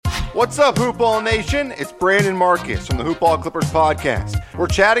What's up, Hoopball Nation? It's Brandon Marcus from the Hoopball Clippers podcast. We're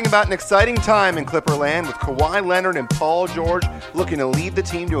chatting about an exciting time in Clipperland with Kawhi Leonard and Paul George looking to lead the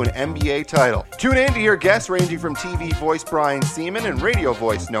team to an NBA title. Tune in to hear guests ranging from TV voice Brian Seaman and radio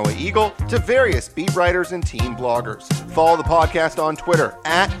voice Noah Eagle to various beat writers and team bloggers. Follow the podcast on Twitter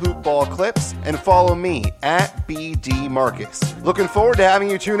at HoopballClips and follow me at BD Marcus. Looking forward to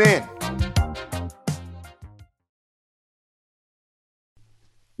having you tune in.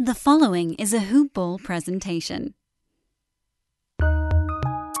 The following is a Hoopball presentation.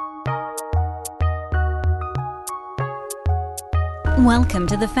 Welcome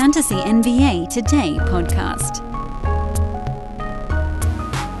to the Fantasy NBA Today podcast.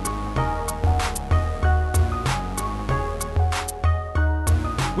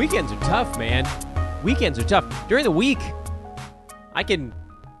 Weekends are tough, man. Weekends are tough. During the week, I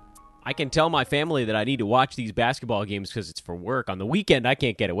can tell my family that I need to watch these basketball games because it's for work. On the weekend, I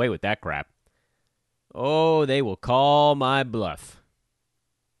can't get away with that crap. Oh, they will call my bluff.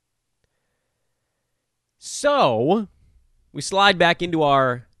 So, we slide back into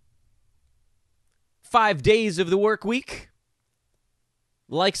our 5 days of the work week.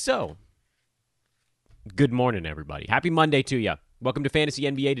 Like so. Good morning, everybody. Happy Monday to you. Welcome to Fantasy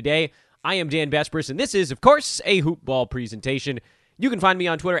NBA Today. I am Dan Besbris, and this is, of course, a Hoopball presentation. You can find me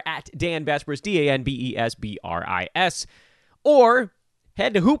on Twitter at Dan Besbris, DanBesbris, or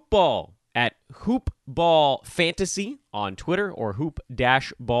head to Hoopball at Hoopball Fantasy on Twitter, or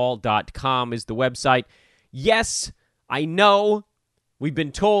hoop-ball.com is the website. Yes, I know we've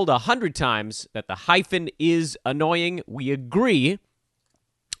been told 100 times that the hyphen is annoying. We agree,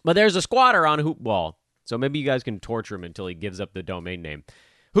 but there's a squatter on Hoopball, so maybe you guys can torture him until he gives up the domain name.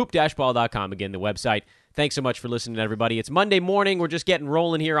 Hoop-ball.com, again, the website. Thanks so much for listening, everybody. It's Monday morning. We're just getting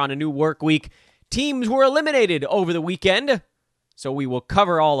rolling here on a new work week. Teams were eliminated over the weekend, so we will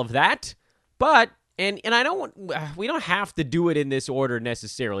cover all of that. But, and I don't, we don't have to do it in this order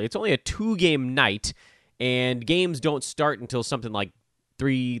necessarily. It's only a 2-game night, and games don't start until something like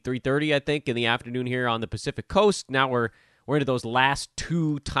 3:30, I think, in the afternoon here on the Pacific Coast. Now we're into those last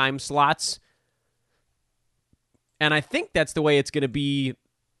 2 time slots, and I think that's the way it's going to be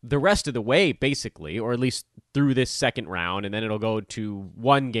the rest of the way, basically, or at least through this second round, and then it'll go to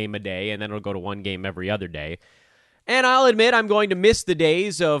 1 game a day, and then it'll go to 1 game every other day. And I'll admit I'm going to miss the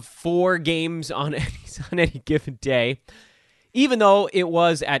days of 4 games on any given day, even though it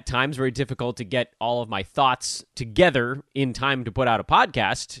was at times very difficult to get all of my thoughts together in time to put out a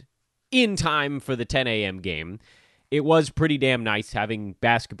podcast in time for the 10 a.m. game. It was pretty damn nice having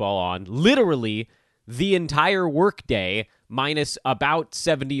basketball on literally the entire workday, minus about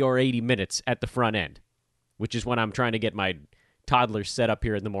 70 or 80 minutes at the front end, which is when I'm trying to get my toddler set up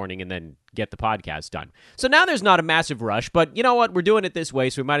here in the morning and then get the podcast done. So now there's not a massive rush, but you know what? We're doing it this way,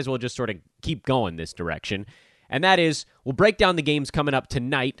 so we might as well just sort of keep going this direction. And that is, we'll break down the games coming up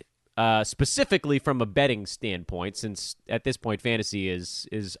tonight, specifically from a betting standpoint, since at this point, fantasy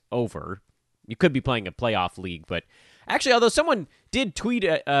is over. You could be playing a playoff league, but actually, although someone did tweet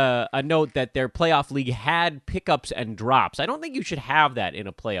a note that their playoff league had pickups and drops, I don't think you should have that in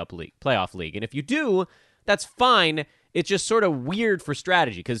a playoff league. And if you do, that's fine. It's just sort of weird for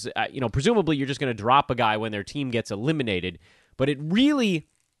strategy because, presumably you're just going to drop a guy when their team gets eliminated. But it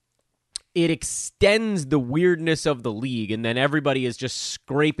extends the weirdness of the league, and then everybody is just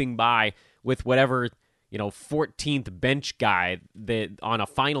scraping by with whatever 14th bench guy that on a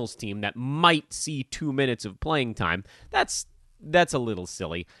finals team that might see 2 minutes of playing time. That's a little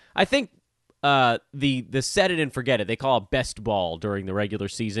silly. I think the set it and forget it, they call it best ball during the regular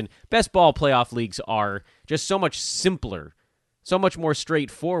season. Best ball playoff leagues are just so much simpler, so much more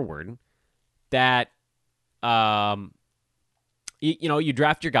straightforward that you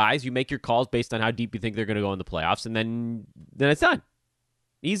draft your guys, you make your calls based on how deep you think they're going to go in the playoffs, and then it's done.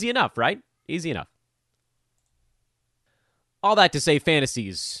 Easy enough, right? Easy enough. All that to say,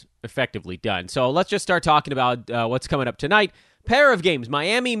 fantasy's effectively done. So let's just start talking about what's coming up tonight. Pair of games,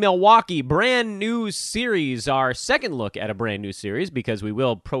 Miami, Milwaukee, brand new series. Our second look at a brand new series because we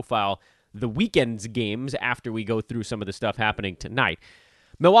will profile the weekend's games after we go through some of the stuff happening tonight.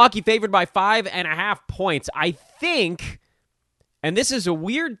 Milwaukee favored by 5.5 points. I think, and this is a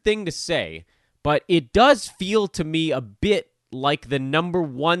weird thing to say, but it does feel to me a bit like the number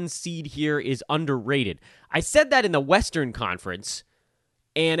 1 seed here is underrated. I said that in the Western Conference,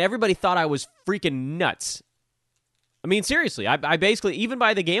 and everybody thought I was freaking nuts. I mean, seriously, I basically, even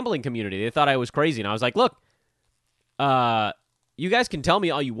by the gambling community, they thought I was crazy. And I was like, look, you guys can tell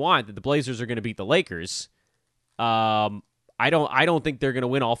me all you want that the Blazers are going to beat the Lakers. I don't think they're going to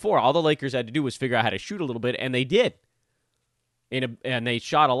win all 4. All the Lakers had to do was figure out how to shoot a little bit, and they did. and they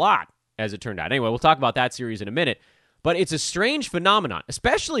shot a lot, as it turned out. Anyway, we'll talk about that series in a minute. But it's a strange phenomenon,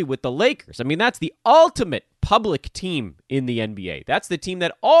 especially with the Lakers. I mean, that's the ultimate public team in the NBA. That's the team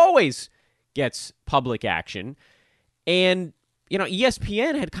that always gets public action. And,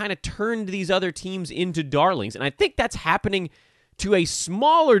 ESPN had kind of turned these other teams into darlings. And I think that's happening to a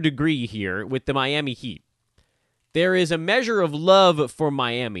smaller degree here with the Miami Heat. There is a measure of love for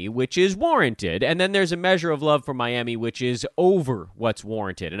Miami, which is warranted, and then there's a measure of love for Miami, which is over what's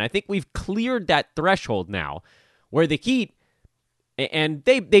warranted. And I think we've cleared that threshold now, where the Heat, and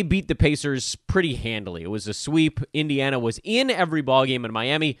they beat the Pacers pretty handily. It was a sweep. Indiana was in every ballgame in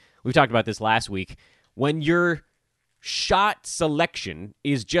Miami. We talked about this last week. When your shot selection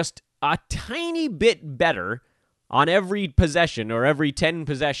is just a tiny bit better on every possession, or every 10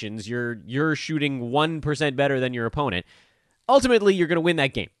 possessions, you're shooting 1% better than your opponent. Ultimately, you're going to win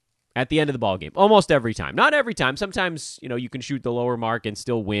that game at the end of the ball game, almost every time. Not every time. Sometimes, you can shoot the lower mark and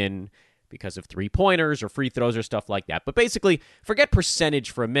still win because of three-pointers or free throws or stuff like that. But basically, forget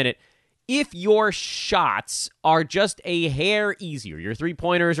percentage for a minute. If your shots are just a hair easier, your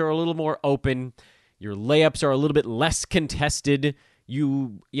three-pointers are a little more open, your layups are a little bit less contested,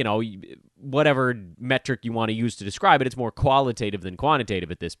 whatever metric you want to use to describe it, it's more qualitative than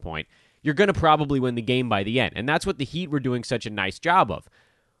quantitative at this point, you're going to probably win the game by the end. And that's what the Heat were doing such a nice job of.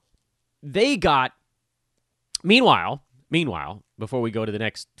 They got, meanwhile, before we go to the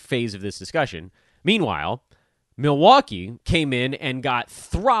next phase of this discussion, Milwaukee came in and got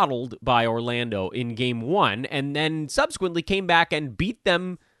throttled by Orlando in Game 1, and then subsequently came back and beat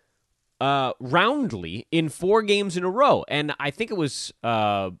them roundly in 4 games in a row. And I think it was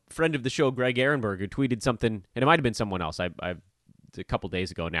a friend of the show, Greg Ehrenberg, who tweeted something, and it might have been someone else, a couple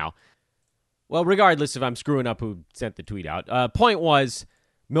days ago now. Well, regardless if I'm screwing up who sent the tweet out, point was,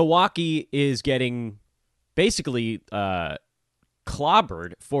 Milwaukee is getting basically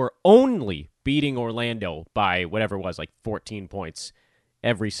clobbered for only beating Orlando by whatever it was, like 14 points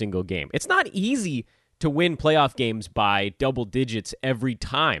every single game. It's not easy to win playoff games by double digits every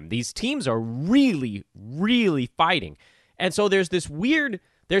time. These teams are really, really fighting. And so there's this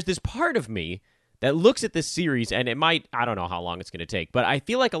part of me that looks at this series, and I don't know how long it's going to take, but I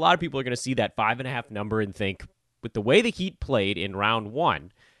feel like a lot of people are going to see that 5.5 number and think, with the way the Heat played in round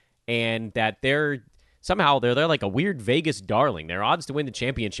 1, and that they're like a weird Vegas darling. Their odds to win the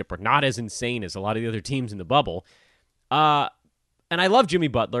championship are not as insane as a lot of the other teams in the bubble. And I love Jimmy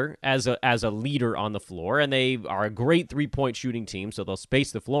Butler as a leader on the floor, and they are a great three-point shooting team, so they'll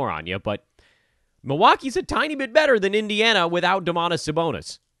space the floor on you. But Milwaukee's a tiny bit better than Indiana without Domantas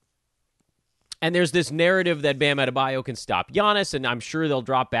Sabonis. And there's this narrative that Bam Adebayo can stop Giannis, and I'm sure they'll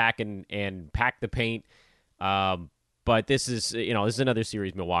drop back and pack the paint. But this is another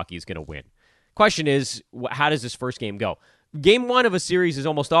series Milwaukee's going to win. Question is, how does this first game go? Game 1 of a series is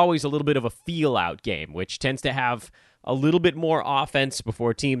almost always a little bit of a feel-out game, which tends to have a little bit more offense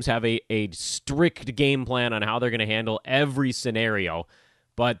before teams have a strict game plan on how they're going to handle every scenario.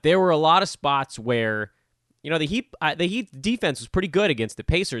 But there were a lot of spots where, the Heat defense was pretty good against the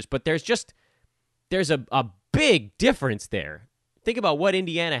Pacers, but there's a big difference there. Think about what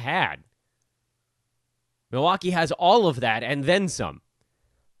Indiana had. Milwaukee has all of that and then some.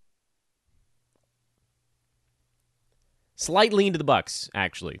 Slight lean to the Bucks,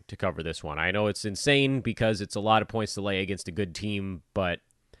 actually, to cover this one. I know it's insane because it's a lot of points to lay against a good team, but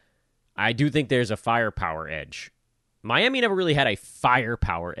I do think there's a firepower edge. Miami never really had a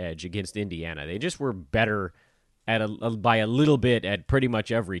firepower edge against Indiana. They just were better by a little bit at pretty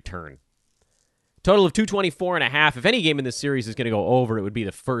much every turn. Total of 224.5. If any game in this series is going to go over, it would be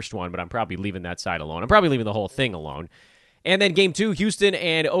the first one, but I'm probably leaving that side alone. I'm probably leaving the whole thing alone. And then Game 2, Houston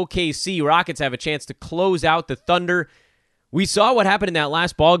and OKC. Rockets have a chance to close out the Thunder. We saw what happened in that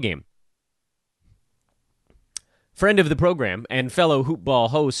last ball game. Friend of the program and fellow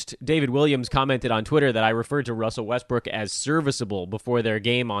Hoopball host David Williams commented on Twitter that I referred to Russell Westbrook as serviceable before their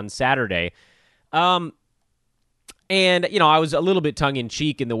game on Saturday. And, I was a little bit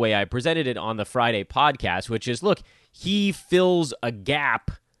tongue-in-cheek in the way I presented it on the Friday podcast, which is, look, he fills a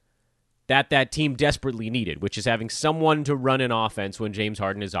gap that team desperately needed, which is having someone to run an offense when James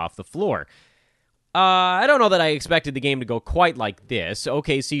Harden is off the floor. I don't know that I expected the game to go quite like this.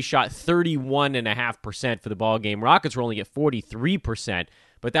 OKC shot 31.5% for the ball game. Rockets were only at 43%,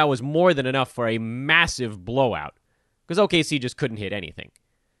 but that was more than enough for a massive blowout because OKC just couldn't hit anything.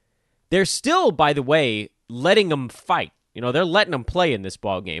 They're still, by the way, letting them fight. They're letting them play in this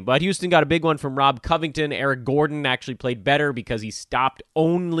ball game. But Houston got a big one from Rob Covington. Eric Gordon actually played better because he stopped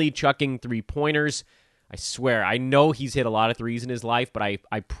only chucking three-pointers. I swear, I know he's hit a lot of threes in his life, but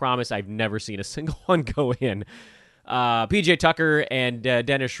I promise I've never seen a single one go in. PJ Tucker and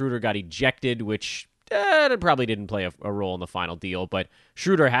Dennis Schroeder got ejected, which probably didn't play a role in the final deal, but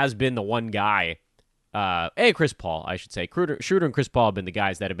Schroeder has been the one guy, Chris Paul, I should say. Schroeder and Chris Paul have been the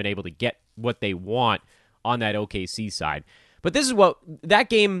guys that have been able to get what they want on that OKC side. But this is what that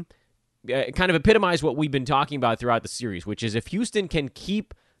game kind of epitomized what we've been talking about throughout the series, which is if Houston can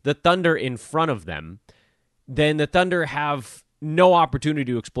keep the Thunder in front of them, then the Thunder have no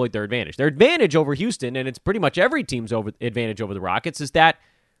opportunity to exploit their advantage. Their advantage over Houston, and it's pretty much every team's advantage over the Rockets, is that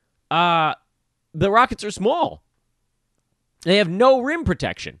the Rockets are small. They have no rim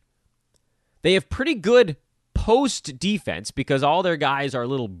protection. They have pretty good post defense because all their guys are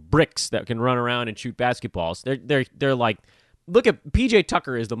little bricks that can run around and shoot basketballs. They're like, look at PJ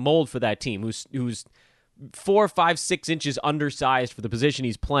Tucker is the mold for that team, who's 4, 5, 6 inches undersized for the position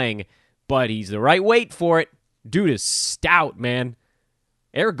he's playing, but he's the right weight for it. Dude is stout, man.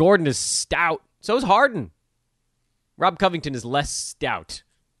 Eric Gordon is stout. So is Harden. Rob Covington is less stout,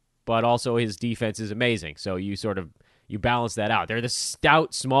 but also his defense is amazing. So you balance that out. They're the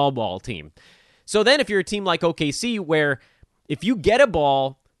stout small ball team. So then if you're a team like OKC, where if you get a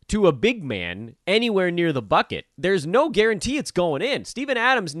ball to a big man anywhere near the bucket, there's no guarantee it's going in. Steven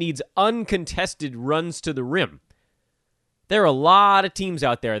Adams needs uncontested runs to the rim. There are a lot of teams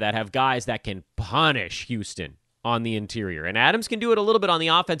out there that have guys that can punish Houston on the interior. And Adams can do it a little bit on the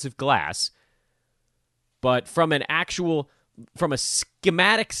offensive glass. But from a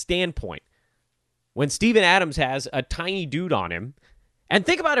schematic standpoint, when Steven Adams has a tiny dude on him, and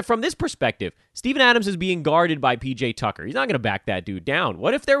think about it from this perspective, Steven Adams is being guarded by PJ Tucker. He's not going to back that dude down.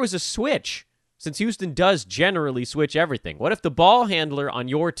 What if there was a switch? Since Houston does generally switch everything. What if the ball handler on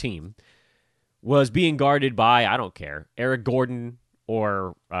your team was being guarded by, I don't care, Eric Gordon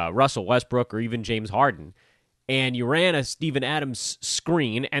or Russell Westbrook or even James Harden, and you ran a Steven Adams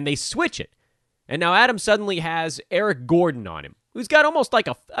screen and they switch it. And now Adams suddenly has Eric Gordon on him, who's got almost like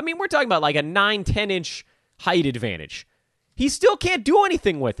we're talking about like a 9, 10-inch height advantage. He still can't do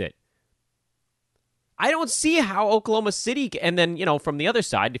anything with it. I don't see how Oklahoma City, and then, from the other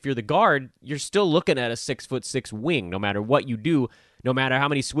side, if you're the guard, you're still looking at a 6'6" wing. No matter what you do, no matter how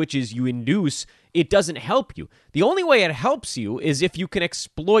many switches you induce, it doesn't help you. The only way it helps you is if you can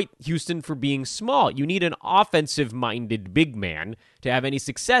exploit Houston for being small. You need an offensive-minded big man to have any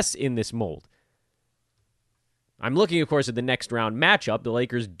success in this mold. I'm looking, of course, at the next round matchup. The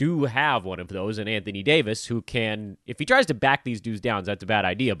Lakers do have one of those, and Anthony Davis, who can, if he tries to back these dudes down, that's a bad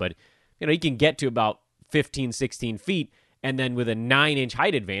idea, but he can get to about 15, 16 feet, and then with a 9-inch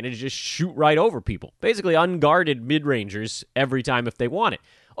height advantage, just shoot right over people. Basically unguarded mid-rangers every time if they want it.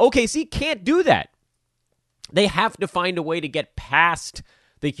 OKC can't do that. They have to find a way to get past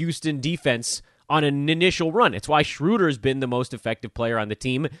the Houston defense on an initial run. It's why Schroeder's been the most effective player on the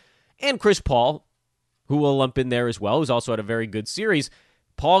team, and Chris Paul, who will lump in there as well, who's also had a very good series.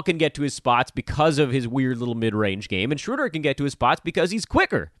 Paul can get to his spots because of his weird little mid-range game, and Schroeder can get to his spots because he's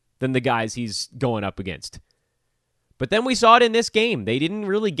quicker than the guys he's going up against. But then we saw it in this game. They didn't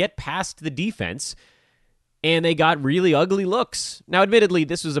really get past the defense, and they got really ugly looks. Now, admittedly,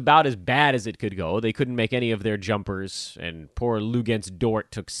 this was about as bad as it could go. They couldn't make any of their jumpers, and poor Luguentz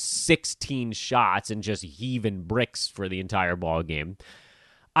Dort took 16 shots and just heaving bricks for the entire ball game.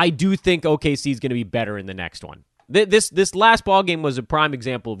 I do think OKC is going to be better in the next one. This last ball game was a prime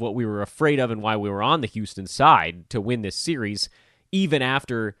example of what we were afraid of and why we were on the Houston side to win this series, even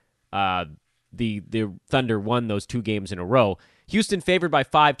after the Thunder won those 2 games in a row. Houston favored by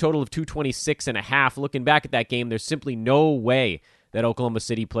 5, total of 226.5. Looking back at that game, there's simply no way that Oklahoma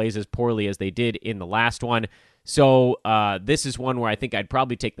City plays as poorly as they did in the last one. So this is one where I think I'd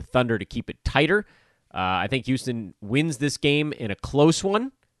probably take the Thunder to keep it tighter. I think Houston wins this game in a close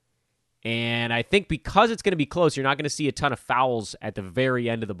one. And I think because it's going to be close, you're not going to see a ton of fouls at the very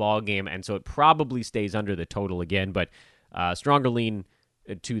end of the ball game, and so it probably stays under the total again, but stronger lean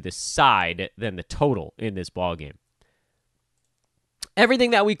to the side than the total in this ball game. Everything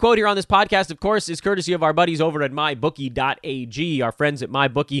that we quote here on this podcast, of course, is courtesy of our buddies over at MyBookie.ag. Our friends at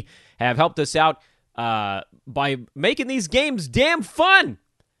MyBookie have helped us out by making these games damn fun.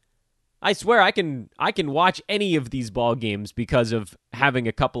 I swear I can watch any of these ball games because of having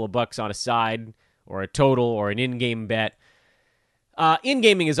a couple of bucks on a side or a total or an in-game bet.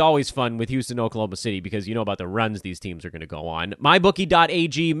 In-gaming is always fun with Houston, Oklahoma City because you know about the runs these teams are going to go on.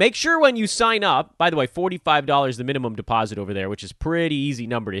 MyBookie.ag. Make sure when you sign up, by the way, $45 the minimum deposit over there, which is a pretty easy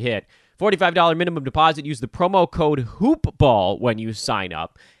number to hit. $45 minimum deposit. Use the promo code HOOPBALL when you sign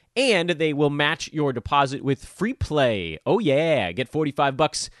up. And they will match your deposit with free play. Oh, yeah. Get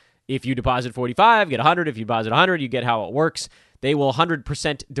 $45 if you deposit $45, get $100. If you deposit $100, you get how it works. they will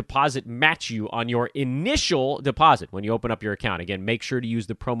 100% deposit match you on your initial deposit when you open up your account. Again, make sure to use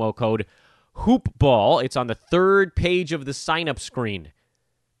the promo code HoopBall. It's on the third page of the sign-up screen.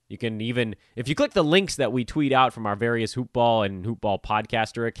 You can even, if you click the links that we tweet out from our various Hoopball and Hoopball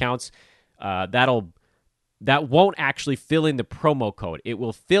podcaster accounts, that won't actually fill in the promo code. It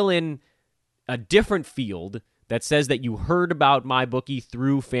will fill in a different field that says that you heard about MyBookie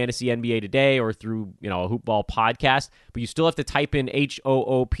through Fantasy NBA Today or through, a Hoopball podcast, but you still have to type in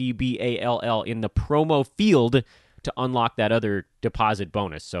HOOPBALL in the promo field to unlock that other deposit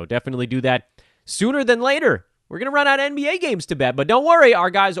bonus. So definitely do that sooner than later. We're going to run out of NBA games to bet, but don't worry, our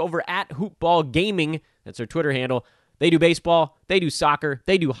guys over at Hoopball Gaming, that's their Twitter handle, they do baseball, they do soccer,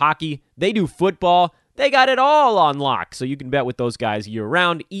 they do hockey, they do football. They got it all on lock, so you can bet with those guys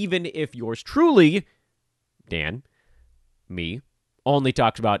year-round, even if yours truly, Dan, me, only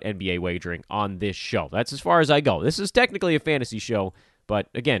talks about NBA wagering on this show. That's as far as I go. This is technically a fantasy show, but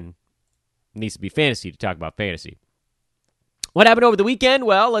again, it needs to be fantasy to talk about fantasy. What happened over the weekend?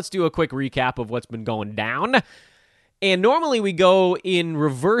 Well, let's do a quick recap of what's been going down. And normally we go in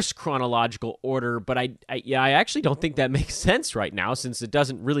reverse chronological order, but I actually don't think that makes sense right now, since it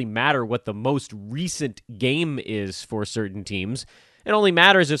doesn't really matter what the most recent game is for certain teams. It only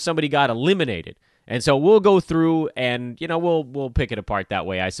matters if somebody got eliminated. And so we'll go through and, we'll pick it apart that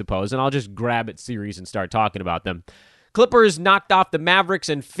way, I suppose. And I'll just grab it series and start talking about them. Clippers knocked off the Mavericks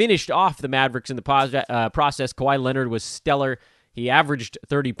and finished off the Mavericks in the process. Kawhi Leonard was stellar. He averaged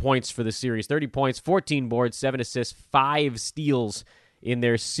 30 points for the series. 30 points, 14 boards, 7 assists, 5 steals in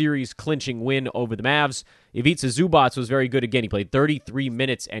their series-clinching win over the Mavs. Ivica Zubac was very good again. He played 33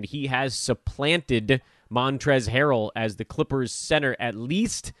 minutes, and he has supplanted Montrezl Harrell as the Clippers' center, at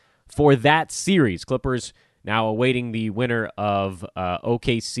least for that series. Clippers now awaiting the winner of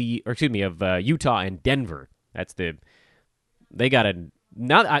Utah and Denver. They got a...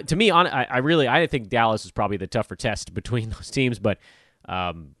 Not to me, I think Dallas is probably the tougher test between those teams, but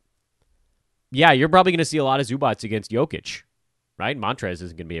you're probably going to see a lot of Zubac against Jokic, right? Montrez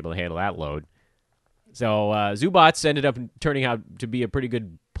isn't going to be able to handle that load. So Zubac ended up turning out to be a pretty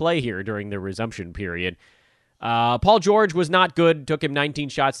good play here during the resumption period. Paul George was not good. Took him 19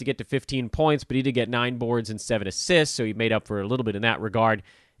 shots to get to 15 points, but he did get 9 boards and 7 assists, so he made up for a little bit in that regard.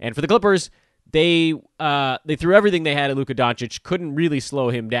 And for the Clippers, They threw everything they had at Luka Doncic, couldn't really slow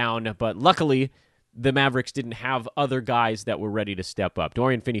him down, but luckily the Mavericks didn't have other guys that were ready to step up.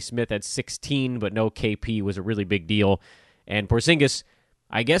 Dorian Finney-Smith had 16, but no KP was a really big deal. And Porzingis,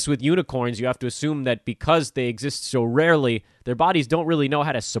 I guess with unicorns, you have to assume that because they exist so rarely, their bodies don't really know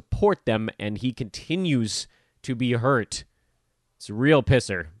how to support them, and he continues to be hurt. It's a real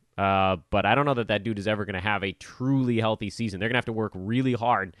pisser. But I don't know that dude is ever going to have a truly healthy season. They're going to have to work really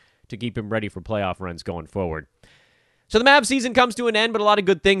hard to keep him ready for playoff runs going forward. So the Mavs season comes to an end, but a lot of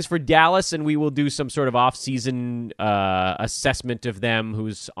good things for Dallas, and we will do some sort of off-season assessment of them,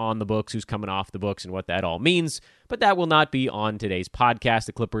 who's on the books, who's coming off the books, and what that all means. But that will not be on today's podcast.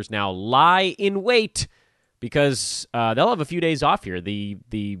 The Clippers now lie in wait because they'll have a few days off here. The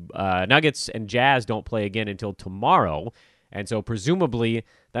Nuggets and Jazz don't play again until tomorrow, and so presumably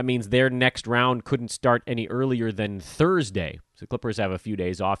that means their next round couldn't start any earlier than Thursday. So Clippers have a few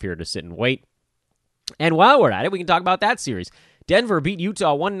days off here to sit and wait. And while we're at it, we can talk about that series. Denver beat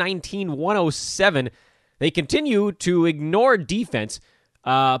Utah 119-107. They continue to ignore defense,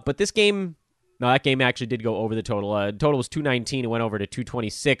 but this game, that game actually did go over the total. Total was 219. It went over to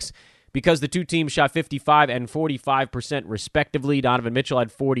 226 because the two teams shot 55 and 45% respectively. Donovan Mitchell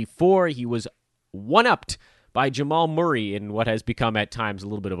had 44. He was one-upped by Jamal Murray in what has become at times a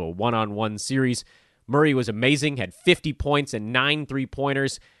little bit of a one-on-one series. Murray was amazing, had 50 points and 9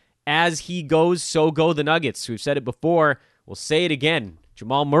 3-pointers. As he goes, so go the Nuggets. We've said it before. We'll say it again.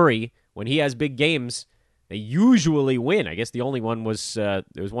 Jamal Murray, when he has big games, they usually win. I guess the only one was, there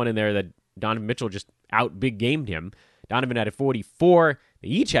was one in there that Donovan Mitchell just out-big-gamed him. Donovan had a 44. They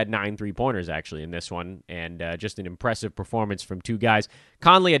each had 9 3-pointers, actually, in this one, and just an impressive performance from two guys.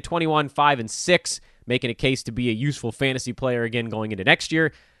 Conley had 21, 5, and 6, making a case to be a useful fantasy player again going into next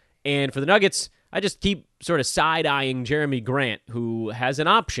year. And for the Nuggets, I just keep sort of side-eyeing Jeremy Grant, who has an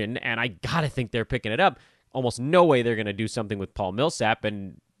option, and I gotta think they're picking it up. Almost no way they're going to do something with Paul Millsap,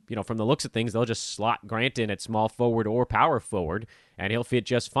 and from the looks of things, they'll just slot Grant in at small forward or power forward, and he'll fit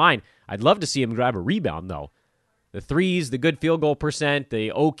just fine. I'd love to see him grab a rebound, though. The threes, the good field goal percent,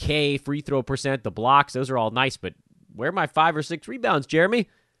 the okay free throw percent, the blocks, those are all nice, but where are my 5 or 6 rebounds, Jeremy?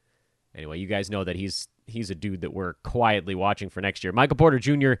 Anyway, you guys know that he's a dude that we're quietly watching for next year. Michael Porter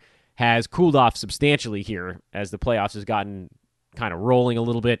Jr. has cooled off substantially here as the playoffs has gotten kind of rolling a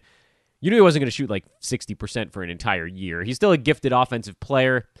little bit. you knew he wasn't going to shoot like 60% for an entire year. He's still a gifted offensive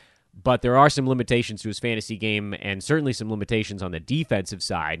player, but there are some limitations to his fantasy game and certainly some limitations on the defensive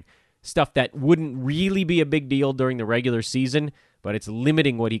side. Stuff that wouldn't really be a big deal during the regular season, but it's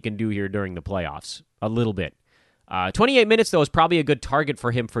limiting what he can do here during the playoffs a little bit. 28 minutes, though, is probably a good target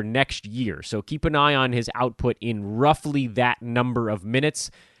for him for next year. So keep an eye on his output in roughly that number of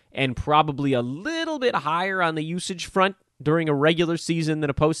minutes and probably a little bit higher on the usage front during a regular season than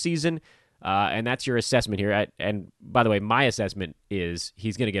a postseason. And that's your assessment here. And by the way, my assessment is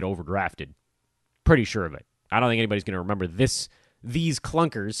he's going to get overdrafted. Pretty sure of it. I don't think anybody's going to remember these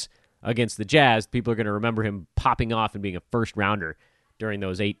clunkers against the Jazz. People are going to remember him popping off and being a first rounder during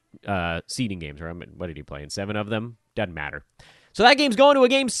those 8 seeding games. Or what did he play in? 7 of them? Doesn't matter. So that game's going to a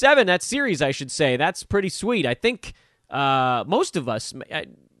Game 7. That series, I should say. That's pretty sweet. I think most of us, I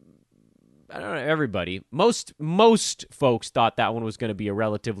don't know, everybody, most folks thought that one was going to be a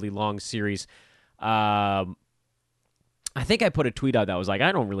relatively long series. I think I put a tweet out that was like,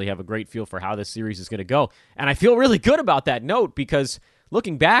 I don't really have a great feel for how this series is going to go. And I feel really good about that note because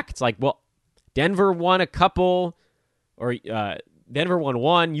looking back, it's like, well, Denver won a couple, or Denver won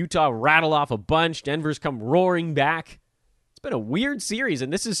one. Utah rattled off a bunch. Denver's come roaring back. It's been a weird series,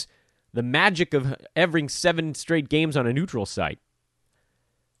 and this is the magic of having 7 straight games on a neutral site.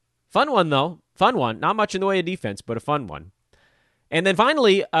 Fun one, though. Fun one. Not much in the way of defense, but a fun one. And then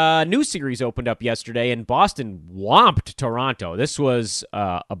finally, a new series opened up yesterday, and Boston whomped Toronto. This was,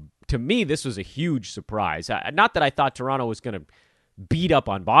 to me, this was a huge surprise. Not that I thought Toronto was going to beat up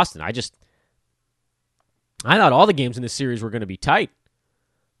on Boston. I thought all the games in this series were going to be tight.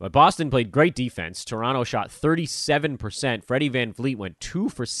 But Boston played great defense. Toronto shot 37%. Freddie VanVleet went 2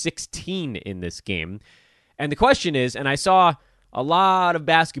 for 16 in this game. And the question is, and I saw a lot of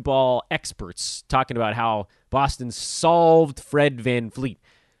basketball experts talking about how Boston solved Fred VanVleet.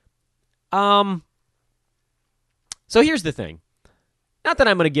 So here's the thing. Not that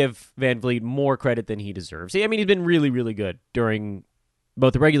I'm going to give VanVleet more credit than he deserves. I mean, he's been really, really good during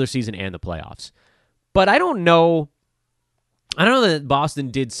both the regular season and the playoffs. But I don't know that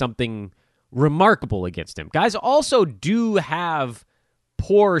Boston did something remarkable against him. Guys also do have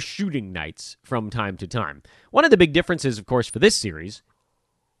poor shooting nights from time to time. One of the big differences, of course, for this series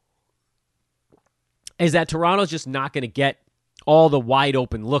is that Toronto's just not going to get all the wide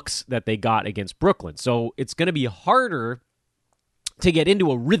open looks that they got against Brooklyn. So it's going to be harder to get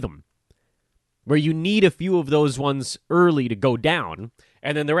into a rhythm where you need a few of those ones early to go down,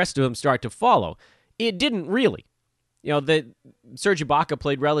 and then the rest of them start to follow. It didn't really. Serge Ibaka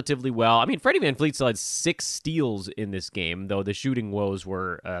played relatively well. I mean, Freddie VanVleet still had 6 steals in this game, though the shooting woes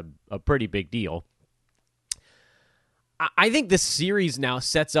were a pretty big deal. I think this series now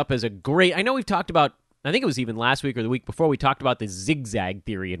sets up as a great... I know we've talked about, I think it was even last week or the week before, we talked about the zigzag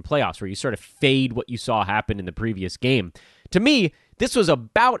theory in playoffs, where you sort of fade what you saw happen in the previous game. To me, this was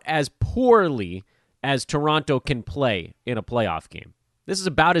about as poorly as Toronto can play in a playoff game. This is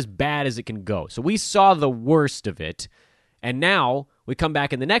about as bad as it can go. So we saw the worst of it, and now we come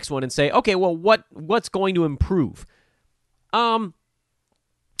back in the next one and say, okay, well, what's going to improve? I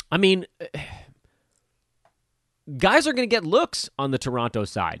mean, guys are going to get looks on the Toronto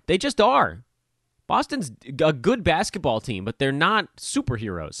side. They just are. Boston's a good basketball team, but they're not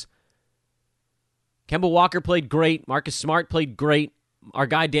superheroes. Kemba Walker played great. Marcus Smart played great. Our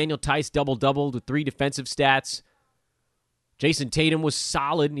guy Daniel Tice double-doubled with 3 defensive stats. Jason Tatum was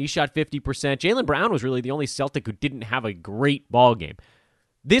solid, and he shot 50%. Jaylen Brown was really the only Celtic who didn't have a great ball game.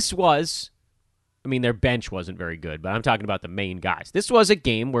 This was, I mean, their bench wasn't very good, but I'm talking about the main guys. This was a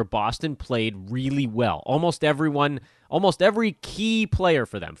game where Boston played really well. Almost every key player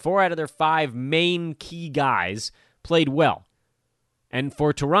for them, 4 out of their 5 main key guys played well. And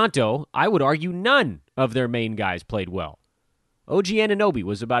for Toronto, I would argue none of their main guys played well. OG Anunoby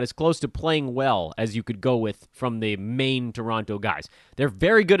was about as close to playing well as you could go with from the main Toronto guys. They're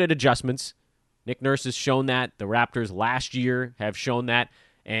very good at adjustments. Nick Nurse has shown that. The Raptors last year have shown that.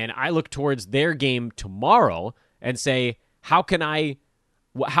 And I look towards their game tomorrow and say, how can I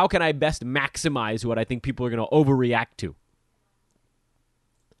best maximize what I think people are going to overreact to?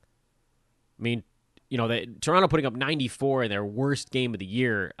 I mean, Toronto putting up 94 in their worst game of the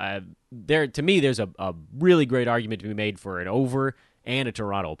year. To me, there's a really great argument to be made for an over and a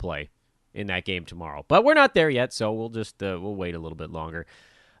Toronto play in that game tomorrow. But we're not there yet, so we'll just we'll wait a little bit longer.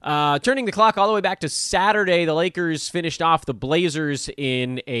 Turning the clock all the way back to Saturday, the Lakers finished off the Blazers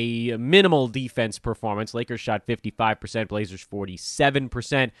in a minimal defense performance. Lakers shot 55%, Blazers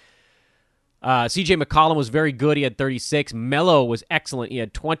 47%. CJ McCollum was very good. He had 36. Melo was excellent. He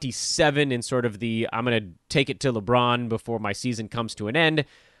had 27 in sort of the, I'm going to take it to LeBron before my season comes to an end.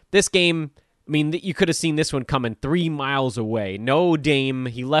 this game, I mean, you could have seen this one coming 3 miles away. No Dame.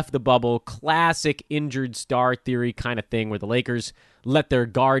 He left the bubble. Classic injured star theory kind of thing where the Lakers let their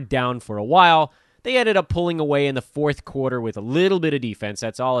guard down for a while. They ended up pulling away in the fourth quarter with a little bit of defense.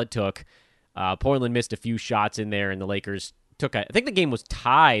 That's all it took. Portland missed a few shots in there, and the Lakers I think the game was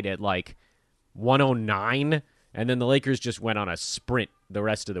tied at like 109, and then the Lakers just went on a sprint the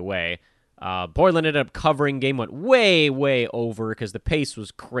rest of the way. Portland ended up covering. Game went way, way over because the pace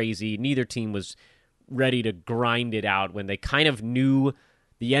was crazy. Neither team was ready to grind it out when they kind of knew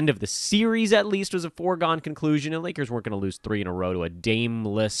the end of the series, at least, was a foregone conclusion. And Lakers weren't going to lose 3 in a row to a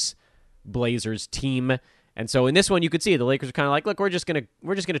Dame-less Blazers team. And so in this one, you could see the Lakers are kind of like, look, we're just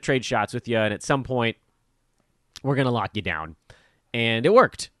gonna trade shots with you, and at some point, we're gonna lock you down. And it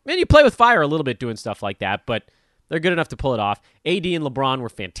worked. Man, you play with fire a little bit doing stuff like that, but they're good enough to pull it off. AD and LeBron were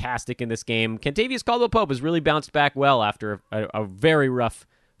fantastic in this game. Kentavious Caldwell-Pope has really bounced back well after a very rough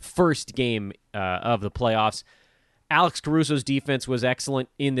first game of the playoffs. Alex Caruso's defense was excellent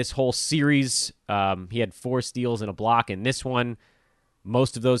in this whole series. He had 4 steals and a block in this one,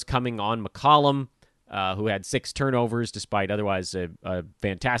 most of those coming on McCollum, who had 6 turnovers despite otherwise a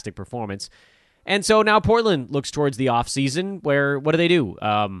fantastic performance. And so now Portland looks towards the offseason where, what do?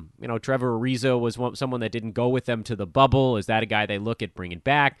 Trevor Ariza was someone that didn't go with them to the bubble. Is that a guy they look at bringing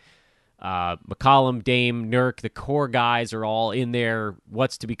back? McCollum, Dame, Nurk, the core guys are all in there.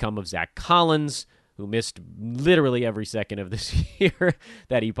 What's to become of Zach Collins, who missed literally every second of this year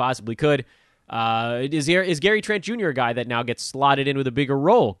that he possibly could? Is Gary Trent Jr. a guy that now gets slotted in with a bigger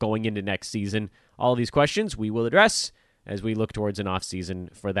role going into next season? All of these questions we will address as we look towards an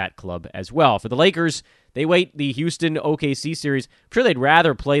offseason for that club as well. For the Lakers, they wait the Houston-OKC series. I'm sure they'd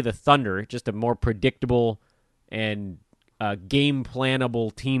rather play the Thunder, just a more predictable and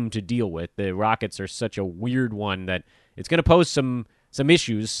game-plannable team to deal with. The Rockets are such a weird one that it's going to pose some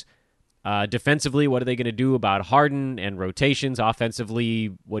issues. Defensively, what are they going to do about Harden and rotations?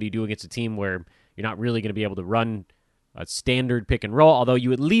 Offensively, what do you do against a team where you're not really going to be able to run a standard pick and roll, although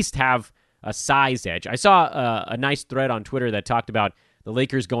you at least have a size edge. I saw a nice thread on Twitter that talked about the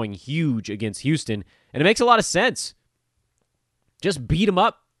Lakers going huge against Houston, and it makes a lot of sense. Just beat them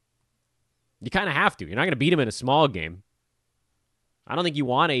up. You kind of have to. You're not going to beat them in a small game. I don't think you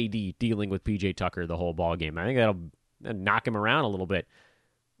want AD dealing with PJ Tucker the whole ball game. I think that'll knock him around a little bit.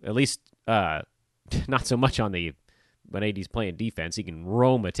 At least not so much on when AD's playing defense. He can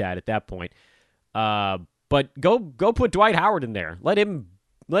roam a tad at that point. But go put Dwight Howard in there. Let him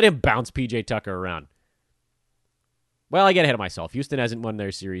bounce PJ Tucker around. Well, I get ahead of myself. Houston hasn't won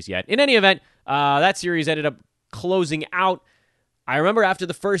their series yet. In any event, that series ended up closing out. I remember after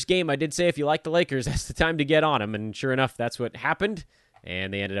the first game, I did say if you like the Lakers, that's the time to get on them. And sure enough, that's what happened.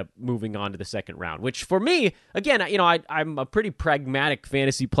 And they ended up moving on to the second round, which for me, again, I'm a pretty pragmatic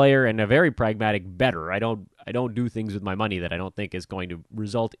fantasy player and a very pragmatic bettor. I don't do things with my money that I don't think is going to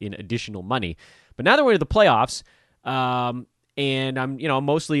result in additional money. But now that we're in the playoffs, and I'm,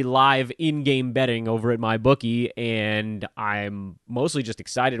 mostly live in-game betting over at MyBookie, and I'm mostly just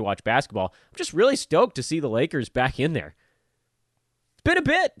excited to watch basketball. I'm just really stoked to see the Lakers back in there. It's been a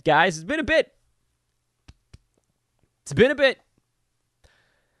bit, guys. It's been a bit.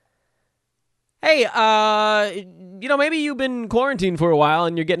 Hey, maybe you've been quarantined for a while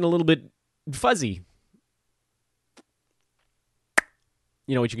and you're getting a little bit fuzzy.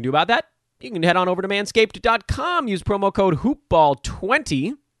 You know what you can do about that? You can head on over to manscaped.com, use promo code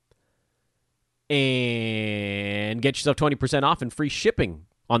HoopBall20, and get yourself 20% off and free shipping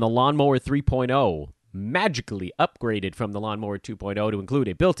on the Lawnmower 3.0. Magically upgraded from the Lawnmower 2.0 to include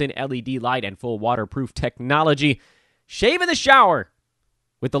a built-in LED light and full waterproof technology. Shave in the shower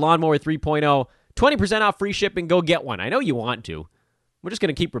with the Lawnmower 3.0. 20% off, free shipping. Go get one. I know you want to. We're just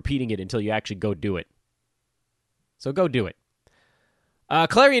going to keep repeating it until you actually go do it. So go do it.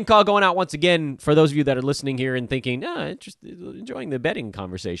 Clarion call going out once again for those of you that are listening here and thinking, just enjoying the betting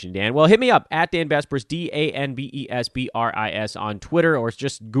conversation, Dan. Well, hit me up at Dan Besbris, DanBesBris on Twitter, or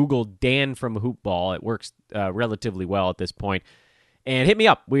just Google Dan from Hoopball. It works relatively well at this point. And hit me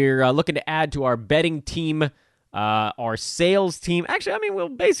up. We're looking to add to our betting team, our sales team. Actually, we'll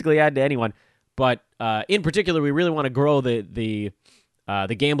basically add to anyone. But in particular, we really want to grow the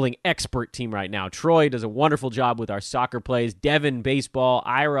gambling expert team right now. Troy does a wonderful job with our soccer plays. Devin, baseball.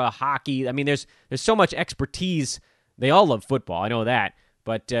 Ira, hockey. There's so much expertise. They all love football. I know that.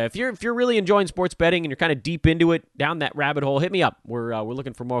 But if you're really enjoying sports betting and you're kind of deep into it, down that rabbit hole, hit me up. We're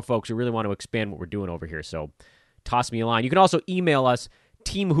looking for more folks who really want to expand what we're doing over here. So toss me a line. You can also email us,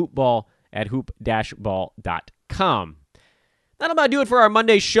 teamhoopball@hoop-ball.com. That'll about do it for our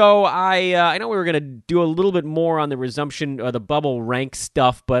Monday show. I know we were going to do a little bit more on the resumption of the bubble rank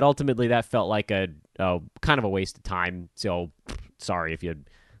stuff, but ultimately that felt like a kind of a waste of time. So sorry if you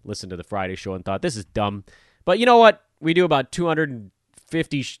listened to the Friday show and thought this is dumb. But you know what? We do about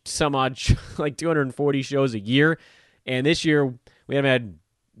 250 some odd, like 240 shows a year. And this year we haven't had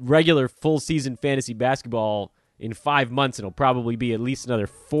regular full season fantasy basketball in 5 months. And it'll probably be at least another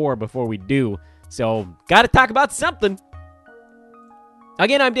 4 before we do. So got to talk about something.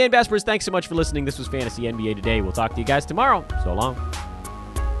 Again, I'm Dan Baspers. Thanks so much for listening. This was Fantasy NBA Today. We'll talk to you guys tomorrow. So long.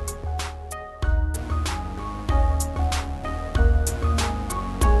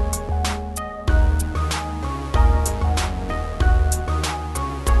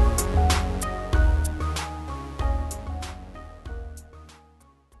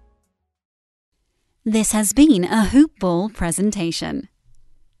 This has been a Hoop Ball presentation.